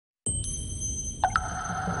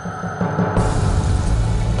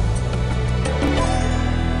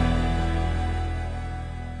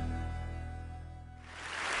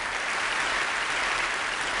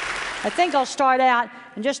think I'll start out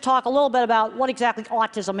and just talk a little bit about what exactly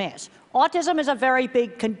autism is. Autism is a very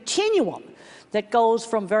big continuum that goes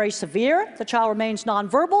from very severe, the child remains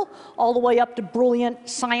nonverbal, all the way up to brilliant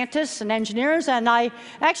scientists and engineers. And I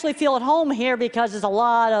actually feel at home here because there's a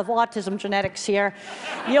lot of autism genetics here.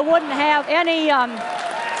 You wouldn't have any...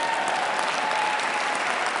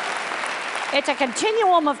 It's a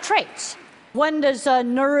continuum of traits. When does a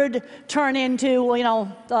nerd turn into,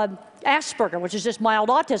 Asperger, which is just mild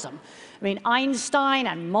autism? I mean, Einstein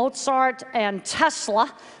and Mozart and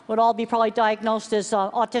Tesla would all be probably diagnosed as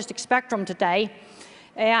autistic spectrum today.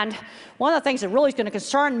 And one of the things that really is going to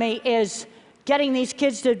concern me is getting these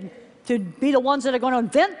kids to be the ones that are going to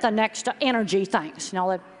invent the next energy things,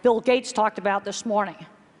 that Bill Gates talked about this morning.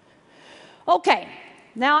 Okay,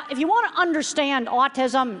 now if you want to understand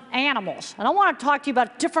autism animals, and I want to talk to you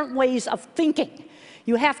about different ways of thinking,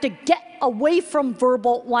 you have to get away from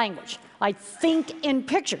verbal language. I think in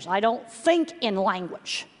pictures. I don't think in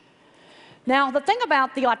language. Now, the thing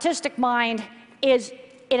about the autistic mind is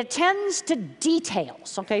it attends to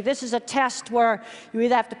details, okay? This is a test where you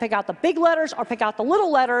either have to pick out the big letters or pick out the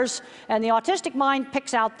little letters, and the autistic mind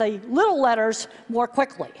picks out the little letters more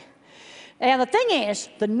quickly. And the thing is,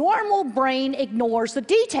 the normal brain ignores the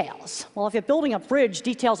details. Well, if you're building a bridge,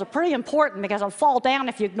 details are pretty important because it'll fall down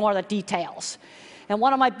if you ignore the details. And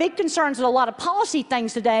one of my big concerns with a lot of policy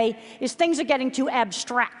things today is things are getting too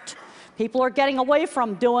abstract. People are getting away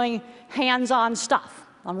from doing hands-on stuff.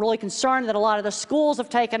 I'm really concerned that a lot of the schools have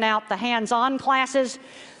taken out the hands-on classes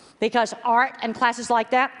because art and classes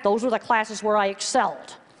like that, those were the classes where I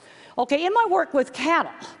excelled. Okay, in my work with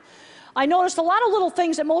cattle, I noticed a lot of little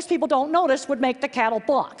things that most people don't notice would make the cattle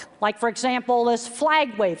balk. Like, for example, this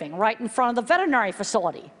flag waving right in front of the veterinary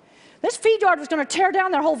facility. This feed yard was going to tear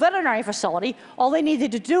down their whole veterinary facility. All they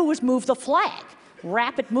needed to do was move the flag.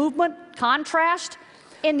 Rapid movement, contrast.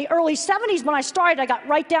 In the early 70s when I started, I got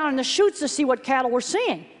right down in the chutes to see what cattle were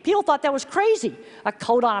seeing. People thought that was crazy. A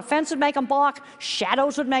coat on a fence would make them balk.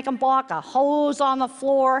 Shadows would make them balk. A hose on the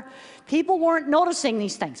floor. People weren't noticing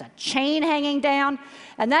these things. A chain hanging down.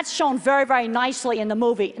 And that's shown very, very nicely in the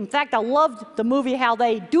movie. In fact, I loved the movie how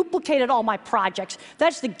they duplicated all my projects.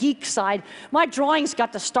 That's the geek side. My drawings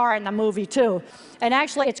got the star in the movie, too. And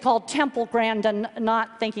actually, it's called Temple Grand and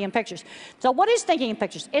not Thinking in Pictures. So what is Thinking in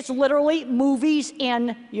Pictures? It's literally movies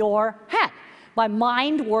in your head. My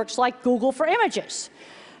mind works like Google for images.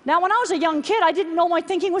 Now, when I was a young kid, I didn't know my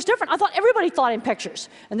thinking was different. I thought everybody thought in pictures.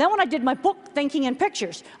 And then when I did my book, Thinking in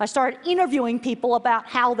Pictures, I started interviewing people about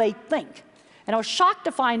how they think. And I was shocked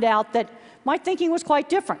to find out that my thinking was quite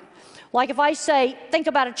different. Like if I say, think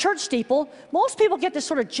about a church steeple, most people get this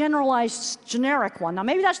sort of generalized, generic one. Now,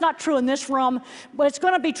 maybe that's not true in this room, but it's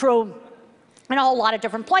going to be true in a whole lot of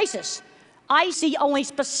different places. I see only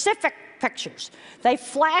specific pictures. They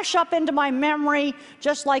flash up into my memory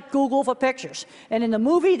just like Google for pictures. And in the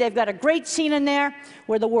movie, they've got a great scene in there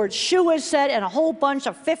where the word shoe is said and a whole bunch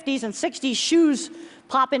of 50s and 60s shoes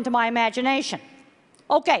pop into my imagination.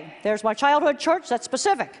 Okay, there's my childhood church, that's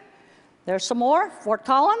specific. There's some more, Fort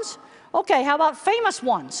Collins. Okay, how about famous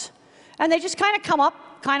ones? And they just kind of come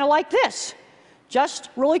up kind of like this, just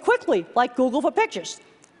really quickly, like Google for pictures.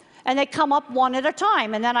 And they come up one at a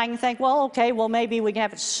time, and then I can think, well, okay, well, maybe we can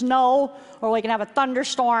have it snow, or we can have a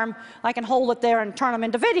thunderstorm. I can hold it there and turn them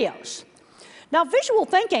into videos. Now, visual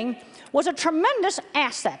thinking was a tremendous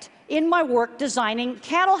asset in my work designing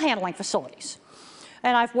cattle handling facilities.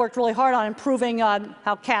 And I've worked really hard on improving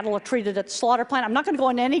how cattle are treated at the slaughter plant. I'm not going to go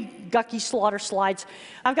into any gucky slaughter slides.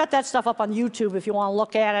 I've got that stuff up on YouTube if you want to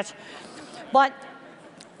look at it. But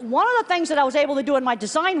one of the things that I was able to do in my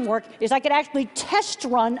design work is I could actually test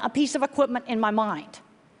run a piece of equipment in my mind,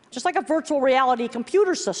 just like a virtual reality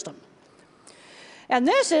computer system. And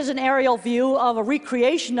this is an aerial view of a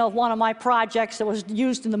recreation of one of my projects that was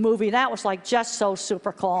used in the movie. That was like just so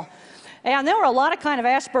super cool. And there were a lot of kind of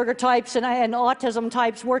Asperger types and autism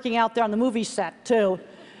types working out there on the movie set, too.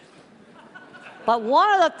 But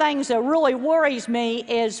one of the things that really worries me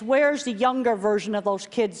is where's the younger version of those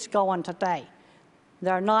kids going today?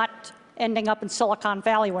 They're not ending up in Silicon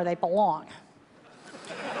Valley where they belong.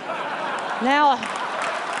 Now,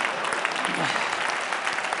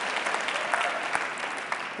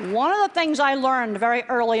 one of the things I learned very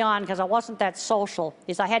early on, because I wasn't that social,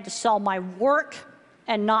 is I had to sell my work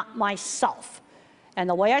and not myself. And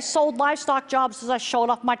the way I sold livestock jobs is I showed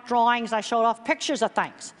off my drawings, I showed off pictures of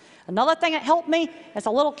things. Another thing that helped me as a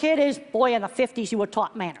little kid is, boy, in the 50s, you were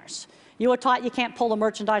taught manners. You were taught you can't pull the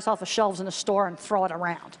merchandise off the shelves in the store and throw it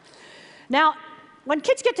around. Now, when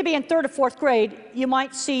kids get to be in 3rd or 4th grade, you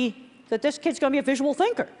might see that this kid's going to be a visual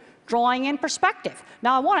thinker, drawing in perspective.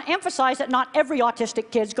 Now, I want to emphasize that not every autistic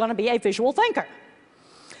kid is going to be a visual thinker.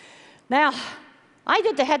 Now, I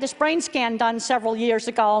had this brain scan done several years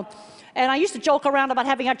ago, and I used to joke around about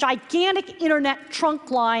having a gigantic internet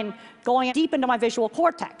trunk line going deep into my visual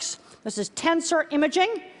cortex. This is tensor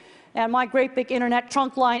imaging, and my great big internet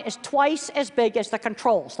trunk line is twice as big as the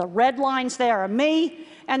controls. The red lines there are me,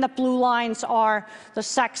 and the blue lines are the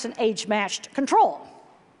sex and age-matched control.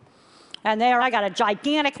 And there I got a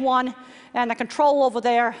gigantic one, and the control over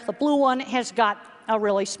there, the blue one, has got a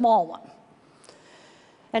really small one.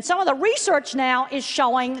 And some of the research now is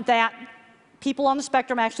showing that people on the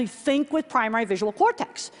spectrum actually think with primary visual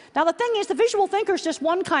cortex. Now, the thing is, the visual thinker is just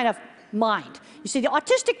one kind of mind. You see, the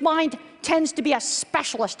autistic mind tends to be a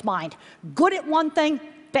specialist mind, good at one thing,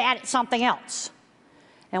 bad at something else.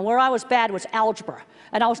 And where I was bad was algebra.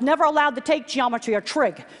 And I was never allowed to take geometry or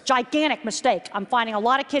trig. Gigantic mistake. I'm finding a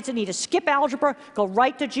lot of kids that need to skip algebra, go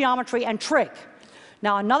right to geometry and trig.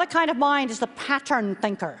 Now, another kind of mind is the pattern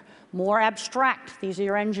thinker, more abstract. These are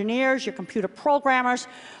your engineers, your computer programmers.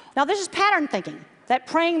 Now, this is pattern thinking. That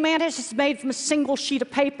praying mantis is made from a single sheet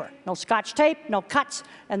of paper. No scotch tape, no cuts,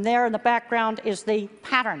 and there in the background is the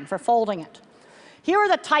pattern for folding it. Here are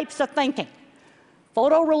the types of thinking.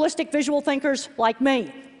 Photorealistic visual thinkers like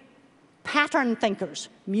me. Pattern thinkers,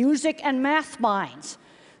 music and math minds.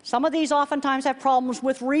 Some of these oftentimes have problems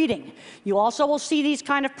with reading. You also will see these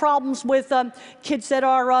kind of problems with kids that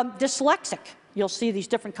are dyslexic. You'll see these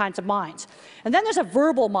different kinds of minds. And then there's a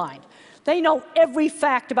verbal mind. They know every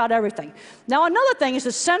fact about everything. Now, another thing is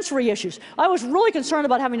the sensory issues. I was really concerned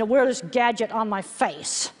about having to wear this gadget on my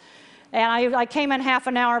face. And I came in half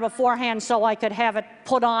an hour beforehand so I could have it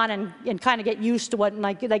put on and kind of get used to it. And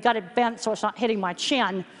they got it bent so it's not hitting my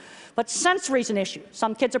chin. But sensory is an issue.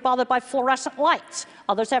 Some kids are bothered by fluorescent lights.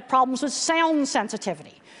 Others have problems with sound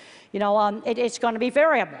sensitivity. You know, it's going to be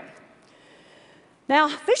variable. Now,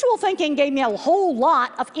 visual thinking gave me a whole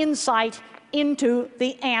lot of insight into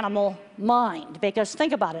the animal mind. Because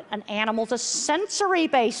think about it, an animal's a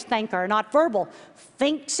sensory-based thinker, not verbal.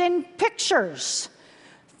 Thinks in pictures,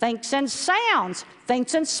 thinks in sounds,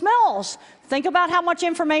 thinks in smells. Think about how much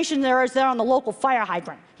information there is there on the local fire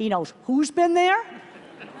hydrant. He knows who's been there,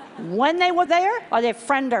 when they were there, are they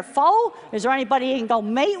friend or foe? Is there anybody he can go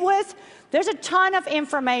mate with? There's a ton of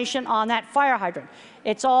information on that fire hydrant.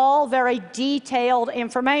 It's all very detailed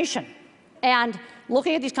information. And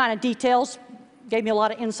looking at these kind of details gave me a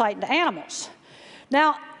lot of insight into animals.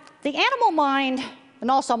 Now, the animal mind,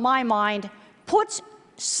 and also my mind, puts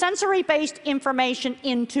sensory-based information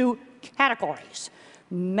into categories.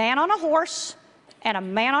 Man on a horse and a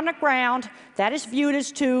man on the ground, that is viewed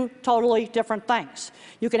as two totally different things.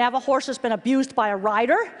 You can have a horse that's been abused by a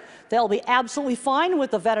rider. They'll be absolutely fine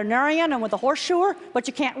with the veterinarian and with the horseshoer, but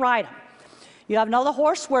you can't ride him. You have another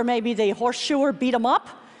horse where maybe the horseshoer beat him up,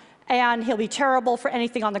 and he'll be terrible for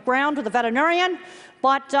anything on the ground with the veterinarian,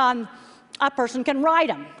 but a person can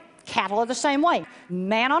ride him. Cattle are the same way.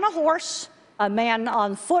 Man on a horse, a man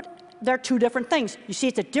on foot, they're two different things. You see,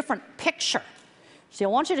 it's a different picture. See, I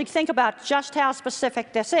want you to think about just how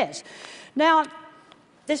specific this is. Now,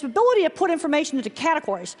 this ability to put information into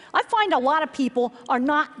categories, I find a lot of people are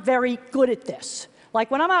not very good at this. Like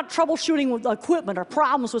when I'm out troubleshooting with equipment or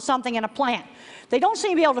problems with something in a plant, they don't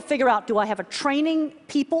seem to be able to figure out, do I have a training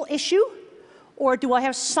people issue, or do I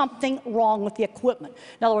have something wrong with the equipment?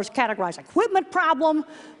 In other words, categorize equipment problem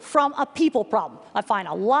from a people problem. I find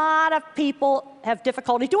a lot of people have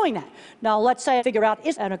difficulty doing that. Now, let's say I figure out,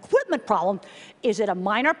 is an equipment problem, is it a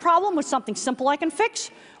minor problem with something simple I can fix,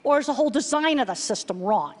 or is the whole design of the system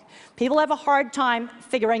wrong? People have a hard time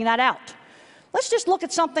figuring that out. Let's just look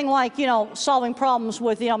at something like, solving problems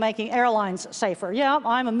with, making airlines safer. Yeah,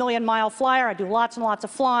 I'm a million-mile flyer. I do lots and lots of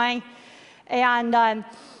flying. And,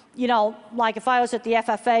 like if I was at the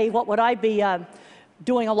FFA, what would I be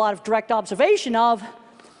doing a lot of direct observation of?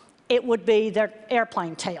 It would be their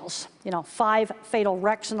airplane tails. 5 fatal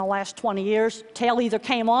wrecks in the last 20 years. Tail either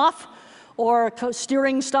came off or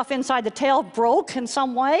steering stuff inside the tail broke in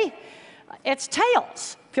some way. It's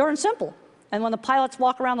tails, pure and simple. And when the pilots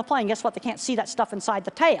walk around the plane, guess what? They can't see that stuff inside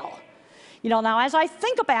the tail. Now as I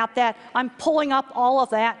think about that, I'm pulling up all of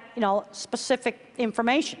that, specific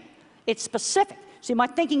information. It's specific. See, my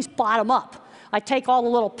thinking's bottom up. I take all the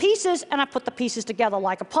little pieces and I put the pieces together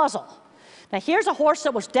like a puzzle. Now here's a horse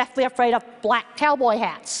that was deathly afraid of black cowboy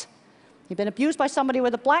hats. He'd been abused by somebody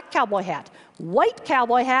with a black cowboy hat. White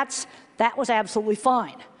cowboy hats, that was absolutely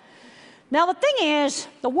fine. Now the thing is,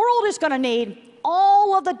 the world is going to need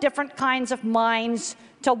all of the different kinds of minds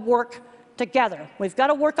to work together. We've got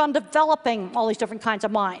to work on developing all these different kinds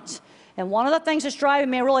of minds. And one of the things that's driving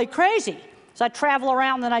me really crazy as I travel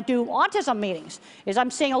around and I do autism meetings, is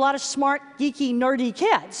I'm seeing a lot of smart, geeky, nerdy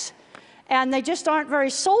kids, and they just aren't very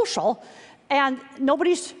social, and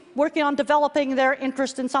nobody's working on developing their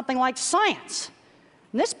interest in something like science.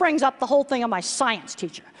 And this brings up the whole thing of my science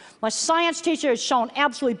teacher. My science teacher is shown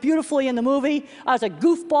absolutely beautifully in the movie. I was a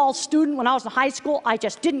goofball student when I was in high school. I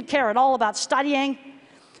just didn't care at all about studying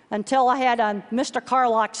until I had Mr.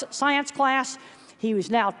 Carlock's science class. He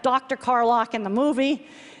was now Dr. Carlock in the movie.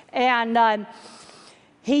 And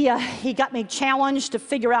he got me challenged to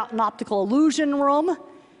figure out an optical illusion room.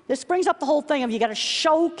 This brings up the whole thing of you got to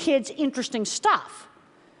show kids interesting stuff.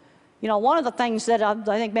 You know, one of the things that I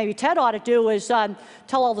think maybe TED ought to do is tell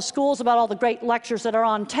all the schools about all the great lectures that are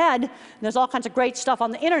on TED. And there's all kinds of great stuff on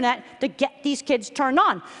the internet to get these kids turned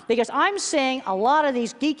on. Because I'm seeing a lot of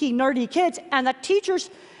these geeky, nerdy kids, and the teachers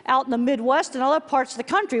out in the Midwest and other parts of the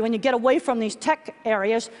country, when you get away from these tech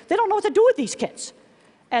areas, they don't know what to do with these kids.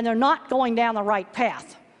 And they're not going down the right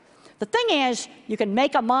path. The thing is, you can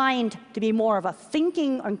make a mind to be more of a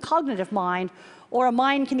thinking and cognitive mind, or a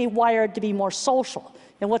mind can be wired to be more social.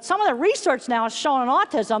 And what some of the research now has shown in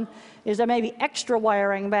autism is there may be extra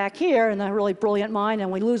wiring back here in the really brilliant mind,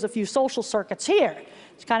 and we lose a few social circuits here.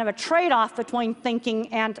 It's kind of a trade-off between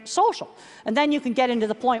thinking and social. And then you can get into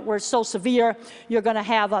the point where it's so severe, you're going to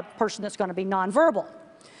have a person that's going to be nonverbal.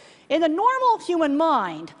 In the normal human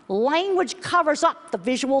mind, language covers up the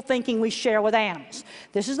visual thinking we share with animals.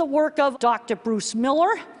 This is the work of Dr. Bruce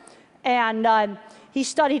Miller, and he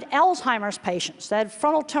studied Alzheimer's patients that had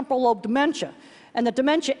frontal temporal lobe dementia. And the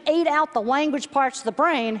dementia ate out the language parts of the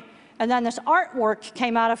brain, and then this artwork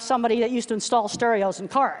came out of somebody that used to install stereos in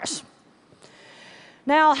cars.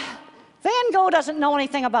 Now, Van Gogh doesn't know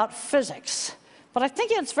anything about physics, but I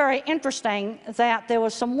think it's very interesting that there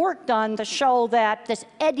was some work done to show that this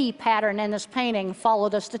eddy pattern in this painting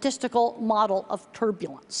followed a statistical model of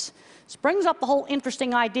turbulence. This brings up the whole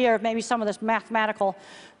interesting idea of maybe some of this mathematical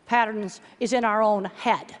patterns is in our own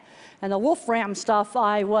head. And the Wolfram stuff,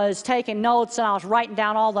 I was taking notes and I was writing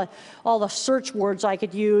down all the search words I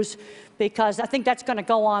could use, because I think that's going to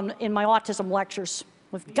go on in my autism lectures.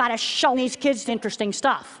 We've got to show these kids interesting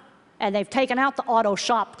stuff. And they've taken out the auto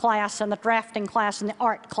shop class and the drafting class and the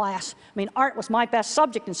art class. I mean, art was my best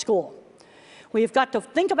subject in school. We've got to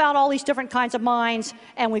think about all these different kinds of minds,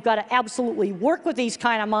 and we've got to absolutely work with these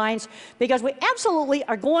kind of minds, because we absolutely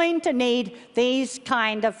are going to need these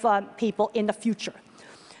kind of people in the future.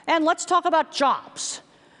 And let's talk about jobs.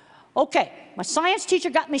 Okay, my science teacher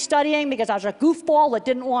got me studying because I was a goofball that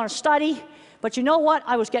didn't want to study. But you know what?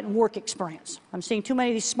 I was getting work experience. I'm seeing too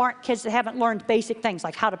many of these smart kids that haven't learned basic things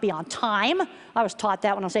like how to be on time. I was taught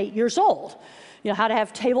that when I was 8 years old. You know, how to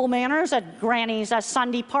have table manners at Granny's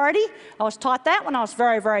Sunday party. I was taught that when I was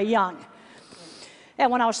very, very young.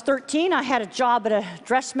 And when I was 13, I had a job at a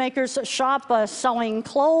dressmaker's shop selling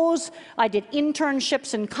clothes. I did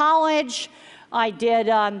internships in college.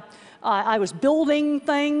 I was building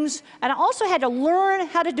things, and I also had to learn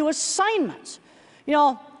how to do assignments. You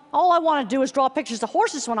know, all I wanted to do was draw pictures of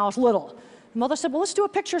horses when I was little. Mother said, well, let's do a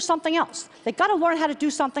picture of something else. They got to learn how to do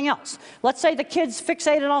something else. Let's say the kid's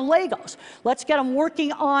fixated on Legos. Let's get them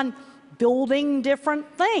working on building different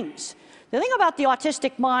things. The thing about the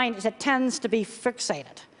autistic mind is it tends to be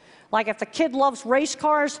fixated. Like if the kid loves race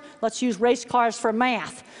cars, let's use race cars for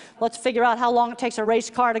math. Let's figure out how long it takes a race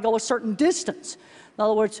car to go a certain distance. In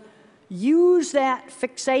other words, use that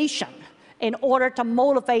fixation in order to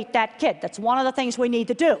motivate that kid. That's one of the things we need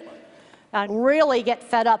to do. And really get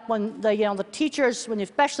fed up when the teachers,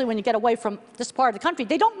 especially when you get away from this part of the country,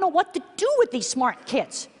 they don't know what to do with these smart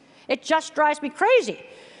kids. It just drives me crazy.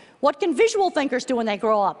 What can visual thinkers do when they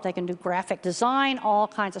grow up? They can do graphic design, all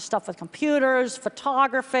kinds of stuff with computers,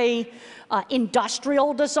 photography,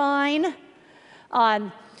 industrial design.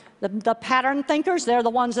 The pattern thinkers, they're the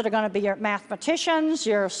ones that are going to be your mathematicians,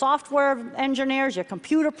 your software engineers, your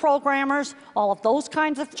computer programmers, all of those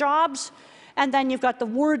kinds of jobs. And then you've got the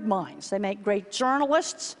word minds. They make great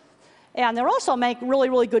journalists, and they also make really,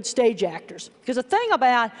 really good stage actors. Because the thing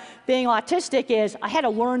about being autistic is I had to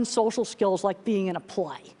learn social skills like being in a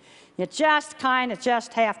play. You just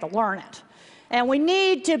have to learn it. And we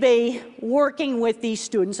need to be working with these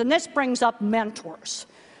students, and this brings up mentors.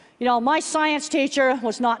 You know, my science teacher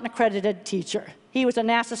was not an accredited teacher. He was a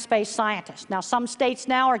NASA space scientist. Now, some states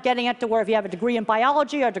now are getting it to where if you have a degree in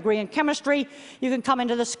biology or a degree in chemistry, you can come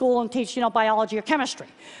into the school and teach, biology or chemistry.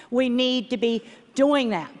 We need to be doing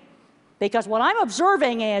that. Because what I'm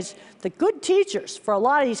observing is the good teachers for a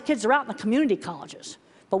lot of these kids are out in the community colleges.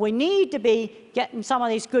 But we need to be getting some of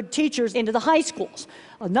these good teachers into the high schools.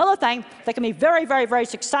 Another thing that can be very, very, very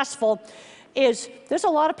successful is there's a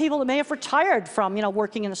lot of people that may have retired from,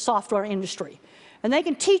 working in the software industry. And they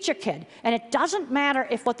can teach a kid. And it doesn't matter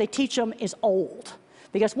if what they teach them is old.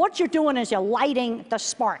 Because what you're doing is you're lighting the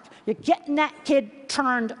spark. You're getting that kid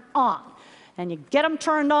turned on. And you get them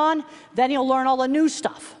turned on, then you'll learn all the new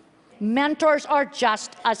stuff. Mentors are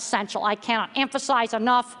just essential. I cannot emphasize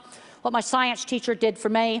enough what my science teacher did for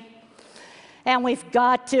me. And we've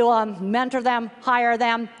got to mentor them, hire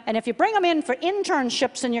them. And if you bring them in for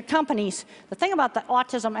internships in your companies, the thing about the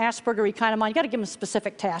autism, Asperger kind of mind, you got to give them a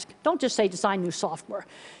specific task. Don't just say design new software.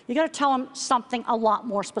 You got to tell them something a lot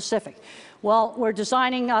more specific. Well, we're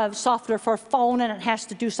designing software for a phone, and it has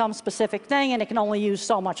to do some specific thing, and it can only use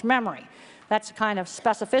so much memory. That's the kind of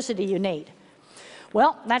specificity you need.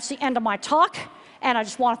 Well, that's the end of my talk, and I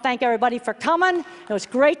just want to thank everybody for coming. It was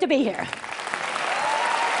great to be here.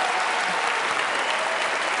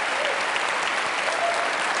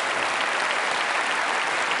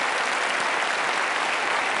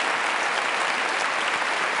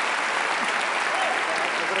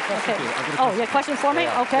 Okay. Oh, you have a question for me?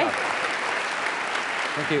 Yeah, okay. Yeah.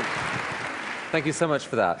 Thank you. Thank you so much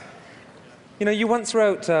for that. You once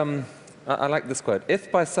wrote, I like this quote,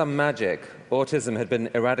 "If by some magic autism had been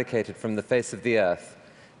eradicated from the face of the earth,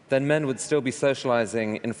 then men would still be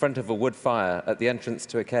socializing in front of a wood fire at the entrance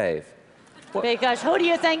to a cave." Because who do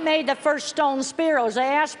you think made the first stone spear? It was the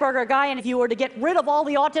Asperger guy, and if you were to get rid of all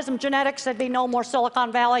the autism genetics, there'd be no more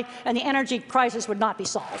Silicon Valley, and the energy crisis would not be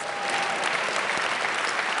solved.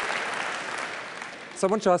 So I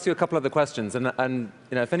want to ask you a couple other questions, and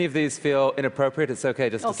if any of these feel inappropriate, it's okay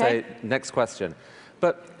just to say next question.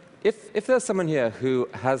 But if there's someone here who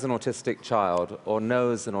has an autistic child or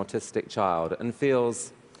knows an autistic child and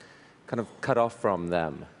feels kind of cut off from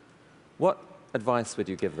them, what advice would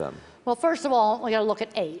you give them? Well, first of all, we got to look at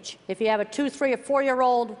age. If you have a 2-, 3-, or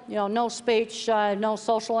 4-year-old, no speech, no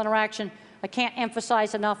social interaction, I can't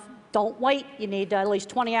emphasize enough, don't wait. You need at least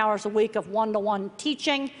 20 hours a week of one-to-one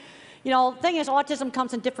teaching. The thing is, autism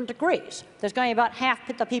comes in different degrees. There's going to be about half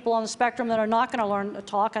the people on the spectrum that are not going to learn to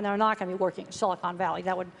talk, and they're not going to be working in Silicon Valley.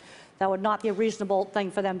 That would not be a reasonable thing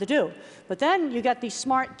for them to do. But then you got these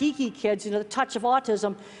smart, geeky kids, the touch of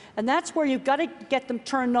autism, and that's where you've got to get them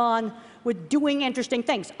turned on with doing interesting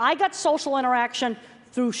things. I got social interaction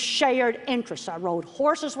through shared interests. I rode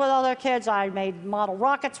horses with other kids. I made model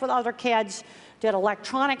rockets with other kids. Did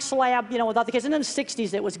electronics lab, with other kids. And in the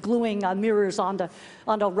 60s, it was gluing mirrors onto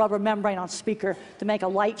a rubber membrane on speaker to make a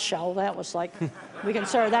light show. That was like, we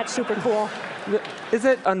consider that super cool. Is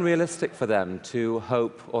it unrealistic for them to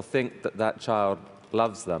hope or think that that child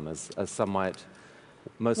loves them, as some might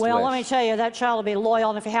most wish? Well, let me tell you, that child will be loyal,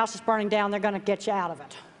 and if your house is burning down, they're going to get you out of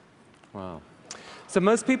it. Wow. So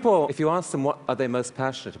most people, if you ask them what are they most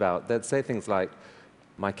passionate about, they'd say things like,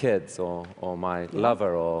 my kids, or my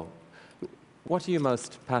lover, or... What are you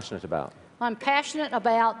most passionate about? I'm passionate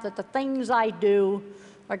about that the things I do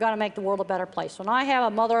are going to make the world a better place. When I have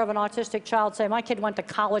a mother of an autistic child say, my kid went to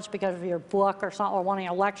college because of your book or something, or one of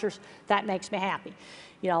your lectures, that makes me happy.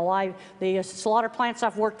 The slaughter plants,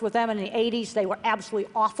 I've worked with them in the 80s. They were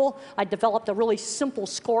absolutely awful. I developed a really simple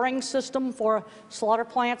scoring system for slaughter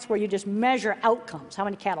plants where you just measure outcomes. How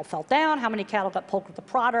many cattle fell down, how many cattle got poked with the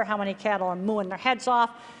prodder, how many cattle are mooing their heads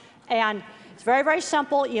off. And it's very, very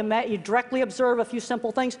simple. You directly observe a few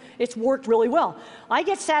simple things. It's worked really well. I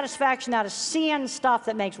get satisfaction out of seeing stuff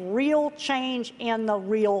that makes real change in the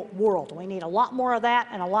real world. We need a lot more of that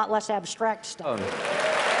and a lot less abstract stuff.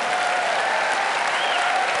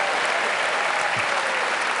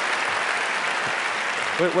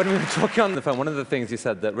 When we were talking on the phone, one of the things you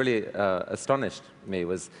said that really astonished me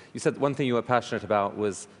was, you said one thing you were passionate about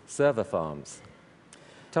was server farms.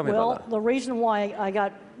 Tell me about that. Well, the reason why I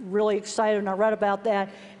got really excited and I read about that,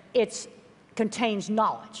 it contains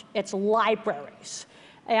knowledge. It's libraries.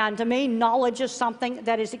 And to me, knowledge is something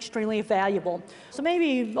that is extremely valuable. So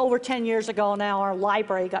maybe over 10 years ago now, our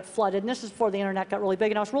library got flooded, and this is before the internet got really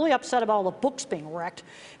big, and I was really upset about all the books being wrecked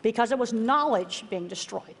because it was knowledge being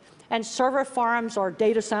destroyed. And server farms or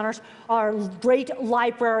data centers are great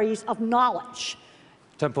libraries of knowledge.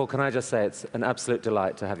 Temple, can I just say it's an absolute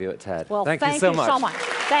delight to have you at TED. Well, thank you so much.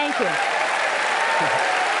 Thank you.